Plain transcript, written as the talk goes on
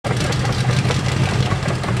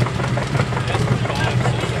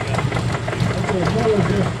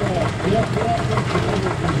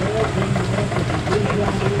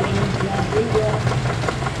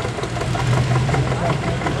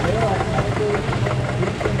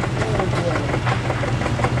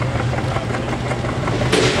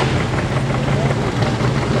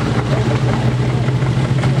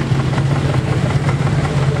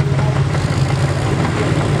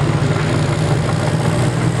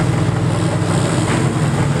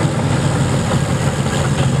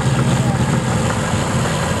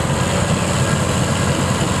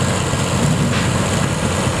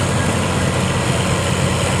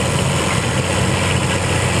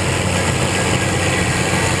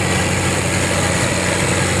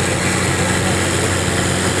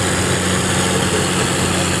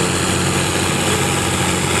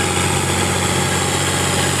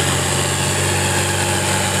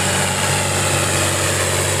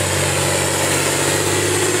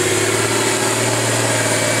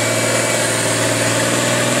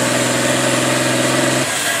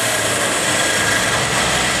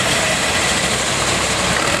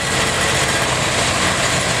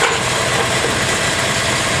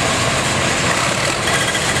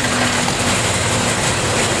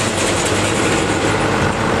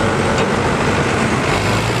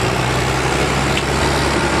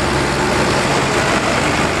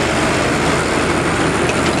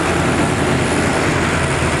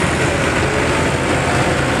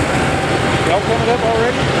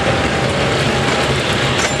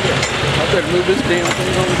move this damn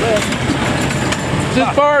thing on the back. Is this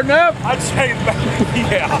far enough? I'd say,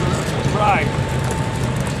 yeah, right.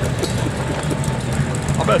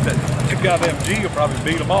 I bet that goddamn G will probably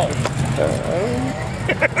beat them all. I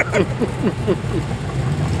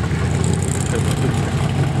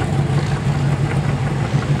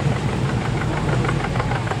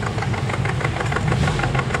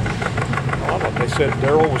thought they said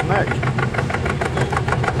Daryl was next.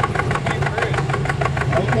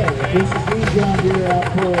 Okay, the piece of green John Deere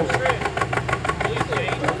outpulls.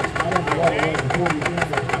 I don't know what it was before you did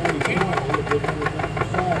it. It would have been on the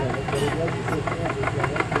side of it, but it wasn't just that.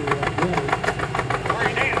 Where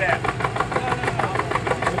you needed that?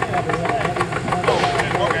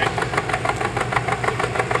 Okay.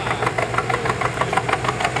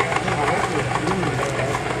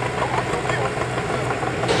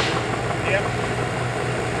 Yep.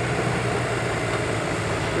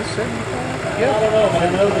 This 75? I don't know, but I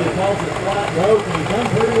know that he calls it flat road and he's done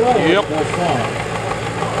pretty well. Yep. Thus far.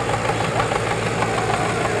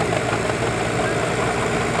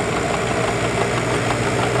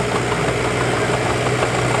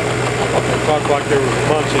 Talked like there was a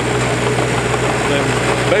bunch of them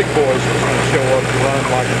big boys was going to show up to run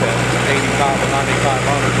like that 85 or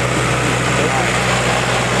 9500.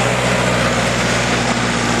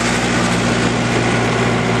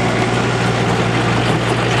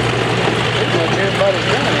 Pretty much everybody's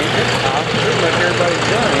done, ain't it? Pretty much everybody's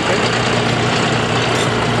done, ain't it?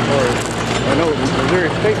 Or, I know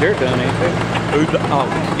Missouri State, they're done, ain't they?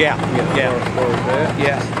 Oh, yeah. As far as that.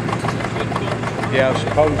 Yeah. Yeah,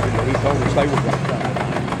 supposedly he told us they were going to come tonight.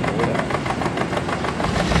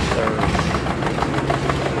 Their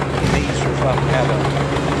niece or something had a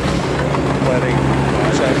wedding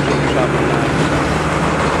session or something.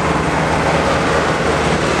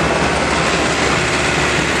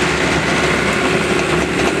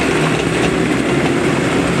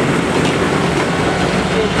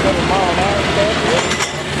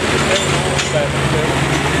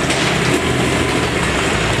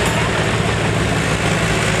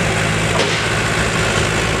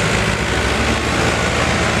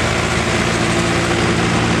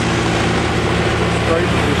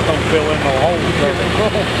 Just don't fill in no holes.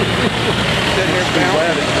 Sitting here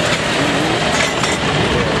bouncing.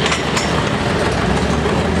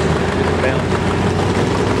 Just bouncing.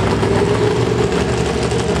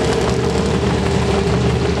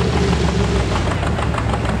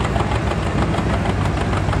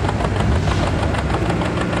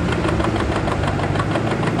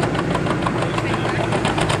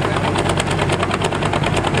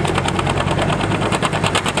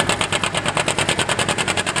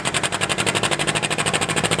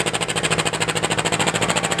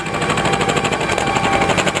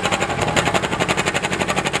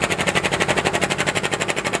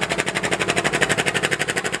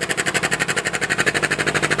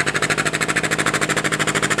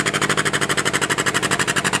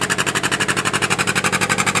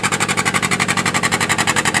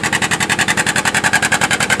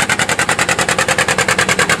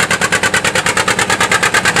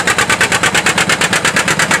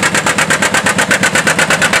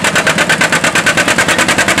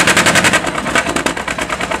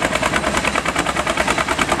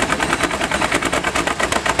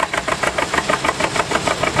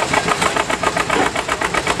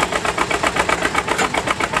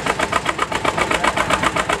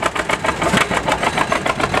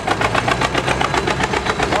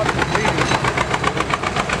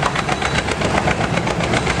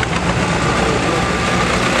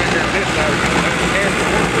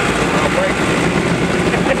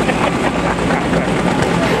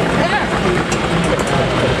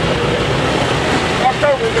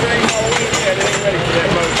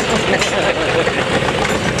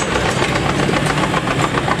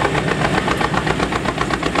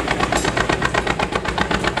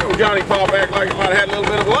 Johnny Paul back like he might have had a little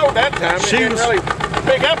bit of load that time. He didn't really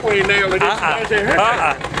pick up when he nailed it. I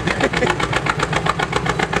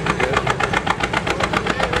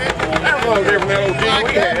don't know different than old Jim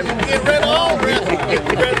we had. Get rid of all this. Get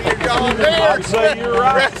rid of your John Deere. I'd say you're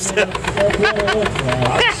right. I'd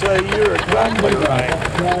say you're exactly right.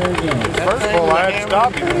 First of all, I had to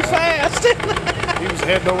stop him. Pretty fast. He was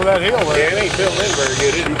heading over that hill there. Yeah, it ain't filling in very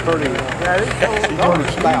good. He's pretty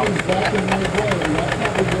stout.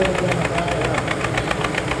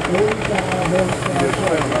 Just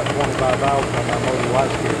spent about $25 on my motor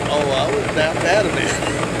last year. Oh, I was down that a bit.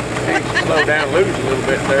 Slow down, lose a little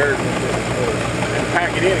bit there, and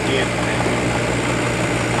pack it in again.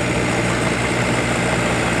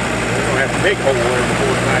 We're gonna have to dig a hole there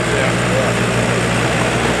before tonight's out.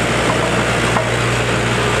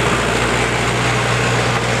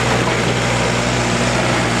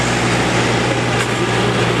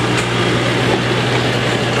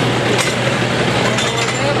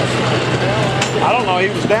 he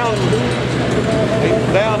was down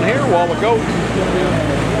here a while ago. I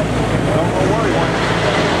don't know where he went.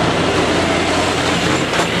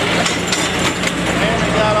 And he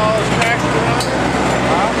got all his tractor on it.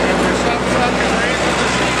 And for some fucking reason, the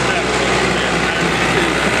sheet metal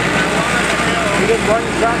He didn't bring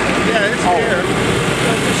his tractor? Yeah, it's here.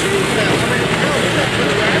 But the sheet metal, where did it go? They put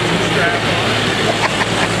a ratchet strap on it.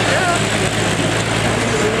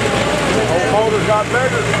 Old motor got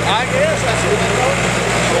bigger. I guess that's what it was.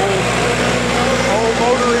 Old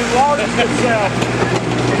motor enlarged itself.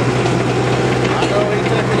 I know he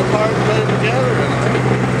took it apart and put it together.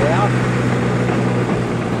 Yeah.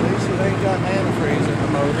 At least it ain't got antifreeze in the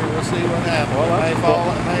motor. We'll see what happens. Well,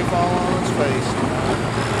 it may fall on its face.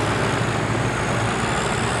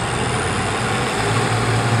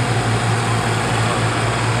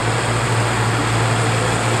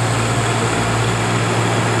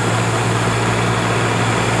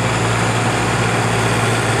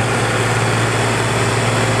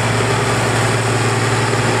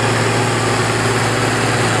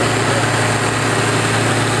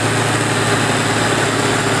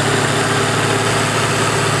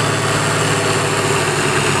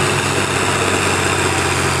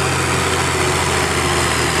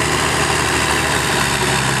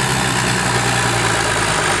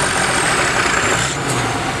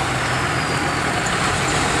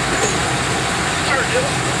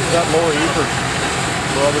 Is that Lori Ebert's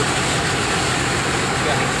brother?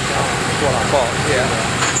 That's what I thought,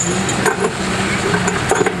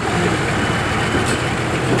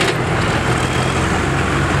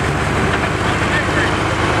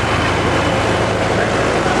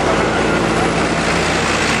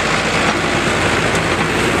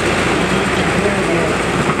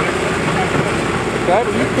 God,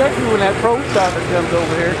 you catch me when that pro starter comes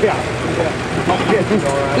over here. Yeah. I'm getting it,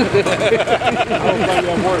 all right. I don't think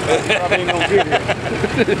I'm worth it. I ain't gonna get here.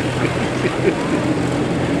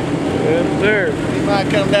 Yes, sir. He might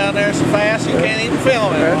come down there so fast you can't even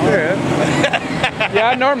film him. That's it. Yeah,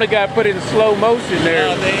 I normally got to put it in slow motion there.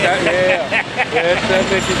 Oh, damn. Yeah. That's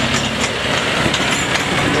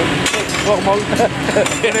slow motion.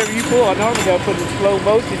 Whenever you pull, I normally got to put it in slow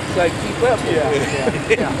motion so I can keep up.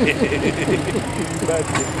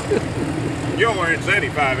 You're wearing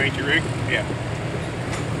 75, ain't you, Rick? Yeah.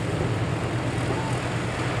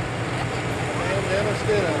 And Dennis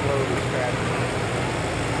did unload his tractor.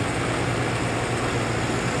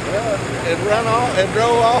 Well, it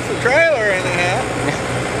drove off the trailer anyhow.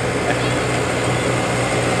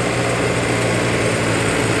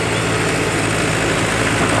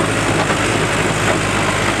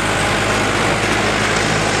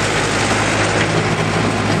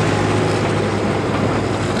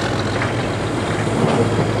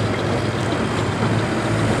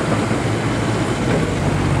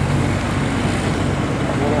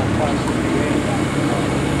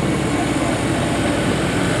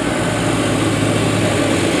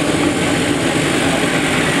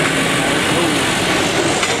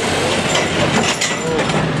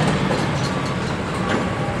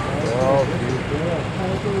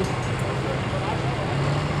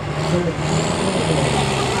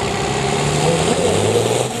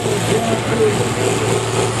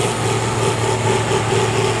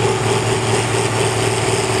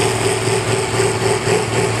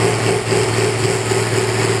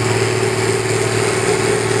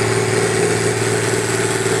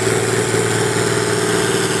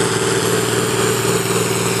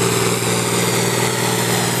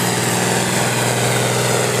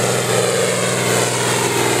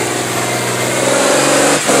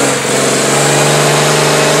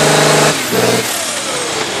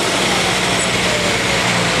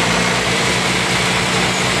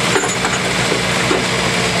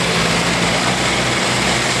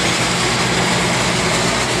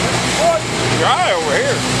 Dry over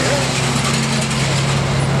here.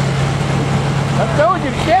 I told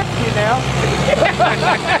you to catch you now. I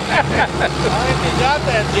think he got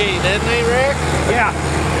that G, didn't he, Rick? Yeah.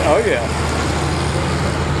 Oh, yeah.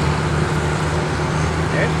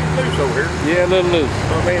 And she's loose over here. Yeah, a little loose.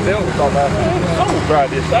 I mean, they'll talk about someone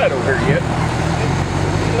tried this side over here yet.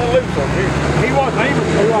 A little loose over here. He wasn't able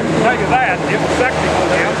to, I can tell you that. It was technical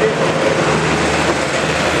now.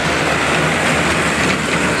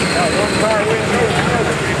 Now, one car went through the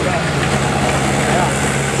other. Yeah.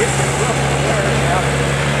 Get the rough there. Yeah.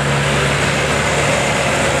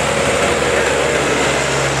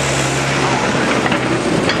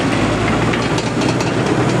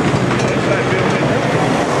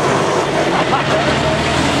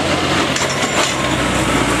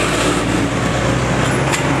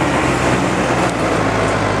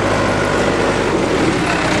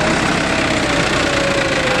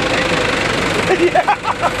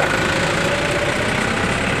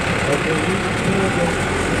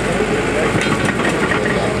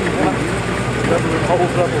 Definitely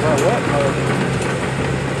holds up with our rut mode.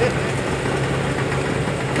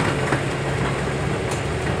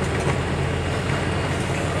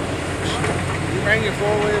 You bring your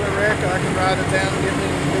four-wheeler, Rick, I can ride it down and get me a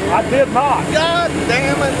beer. I did not. God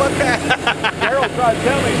damn it, look at it. Daryl tried to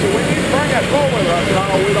tell me, he said, we need to bring that four-wheeler. I said,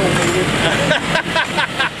 oh, we don't need it.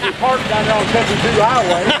 We parked down there on 52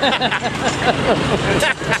 Highway.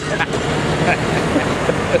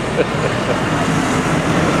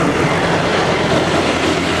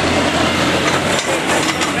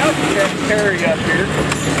 Now you can't carry up here.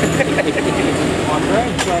 My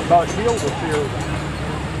grandson about healed us here.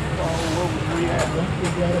 Oh, where was we at?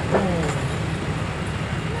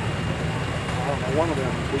 I don't know, one of them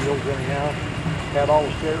wheels anyhow had all the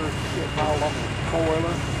chairs shit piled on the four-wheeler.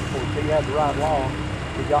 Of course, he had the right long.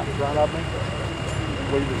 He got in front of me.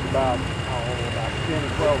 We was about 10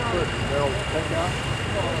 or 12 foot from Daryl's pickup.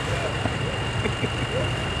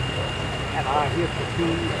 And I hit the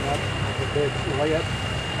key and up the big lit,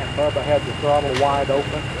 and Bubba had the throttle wide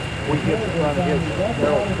open. We hit the front of his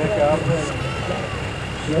Daryl's pickup.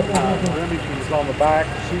 Remy, she was on the back.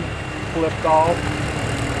 She flipped off.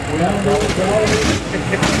 We still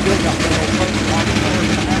got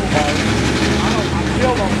I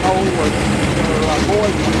still don't know where our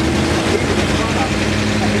boys went. He was in front of me.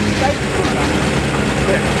 He stayed in front of me.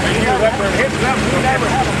 He was up there and hit something. He never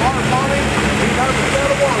had a mark on him. He never said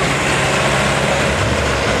a word.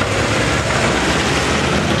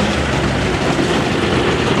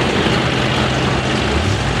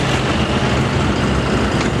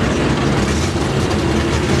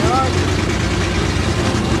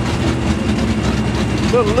 A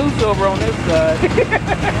little loose over on this side.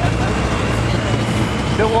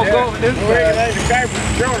 Still won't go over this side. They the guy from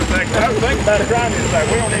the shoulder thing. I was thinking about trying this thing.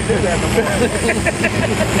 We don't need to do that no more.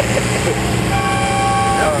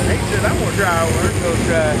 He said, I'm going to try over. Let's go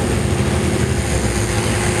try.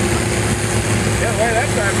 Yeah, well,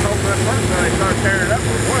 that time told that first time they started tearing it up.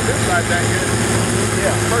 Boy, this side that good.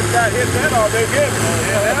 Yeah, first guy hit that all day good.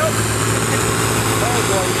 Yeah, that was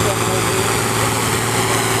going something over here.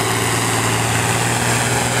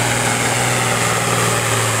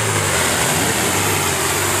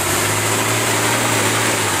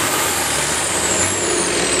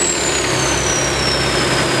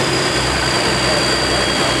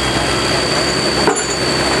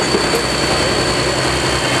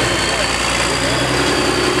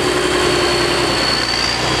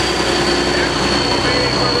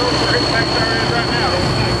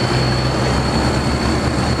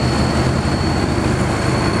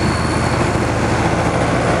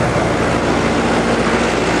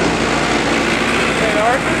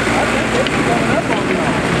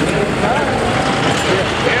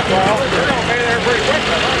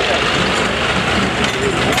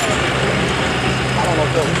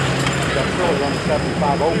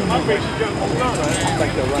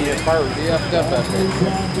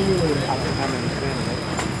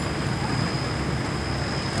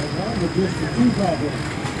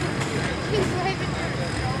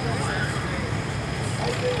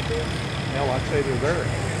 No, I'd say they're there.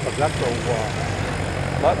 Because that's a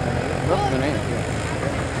button. Yeah.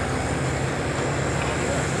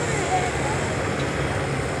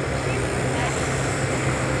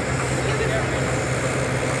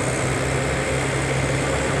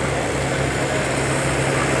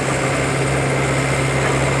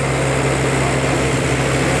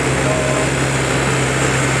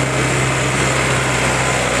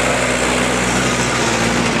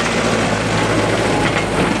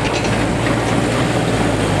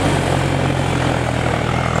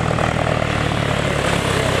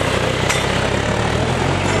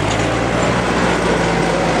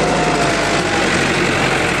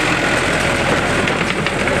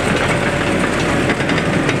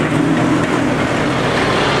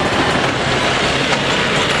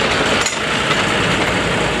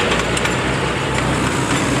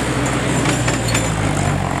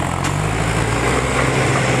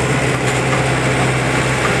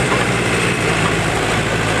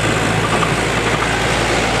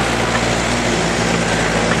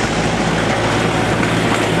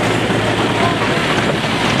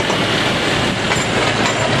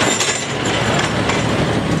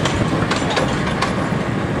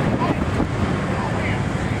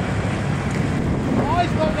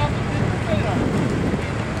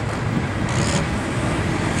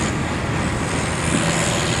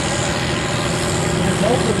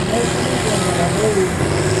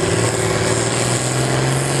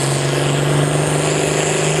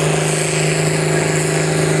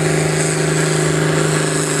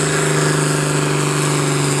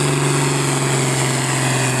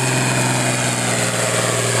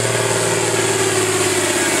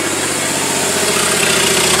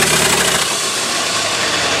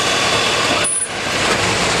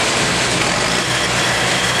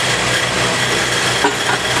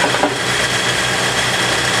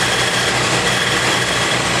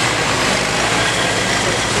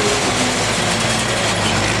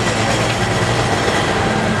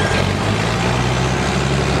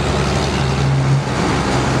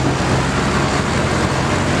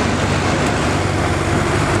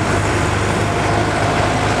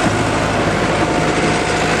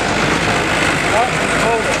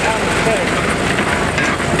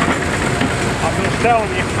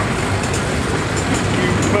 telling you.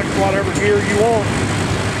 You put whatever gear you want.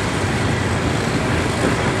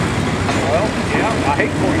 Well, yeah, I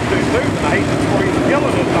hate for you to too, and I hate for you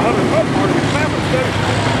killing at the 100-foot part of your family too.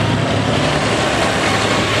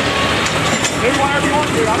 Do whatever you want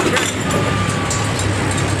to do, I don't care.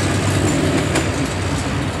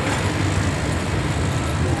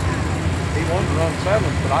 He wants to run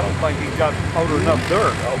 7s, but I don't think he's got motor enough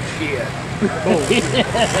dirt. Oh shit.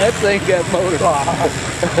 That thing got motor.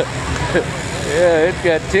 Yeah, it's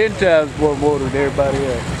got 10 times more motor than everybody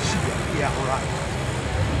else. Yeah, right.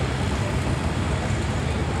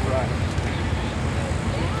 Right.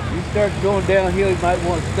 You start going downhill, you might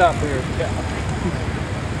want to stop here. Yeah.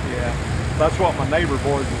 That's what my neighbor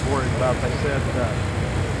boys was worried about. They said,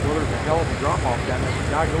 well, there's a hell of a drop off down there. The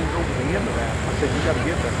guy goes over the end of that. I said, you got to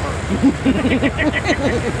get there first.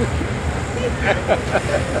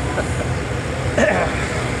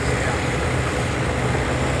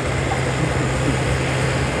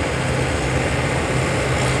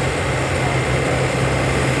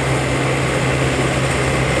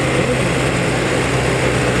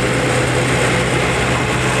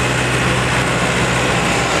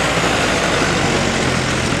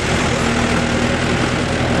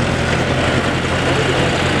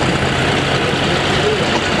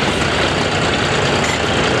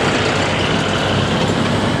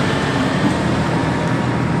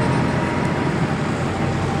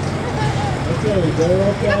 Okay, go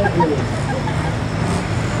up all good.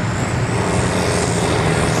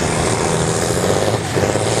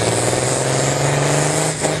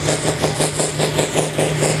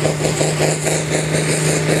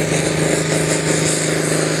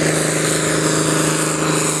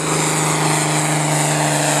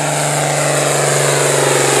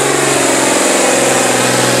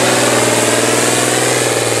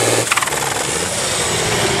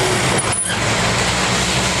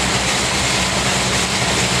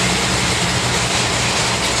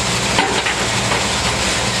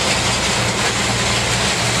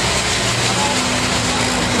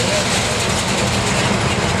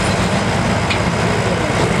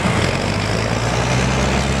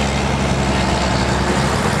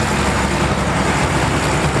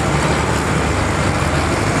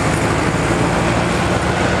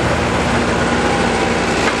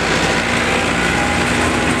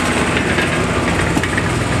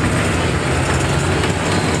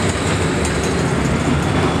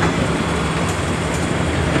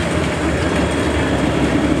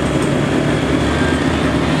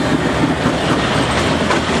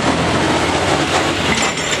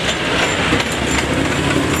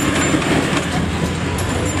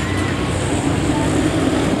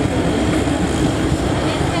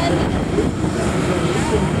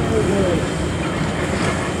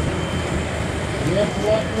 Jeff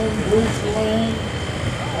Lutman, Bruce Lane,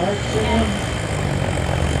 Art Sam,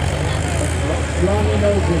 Ronnie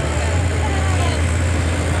Noble.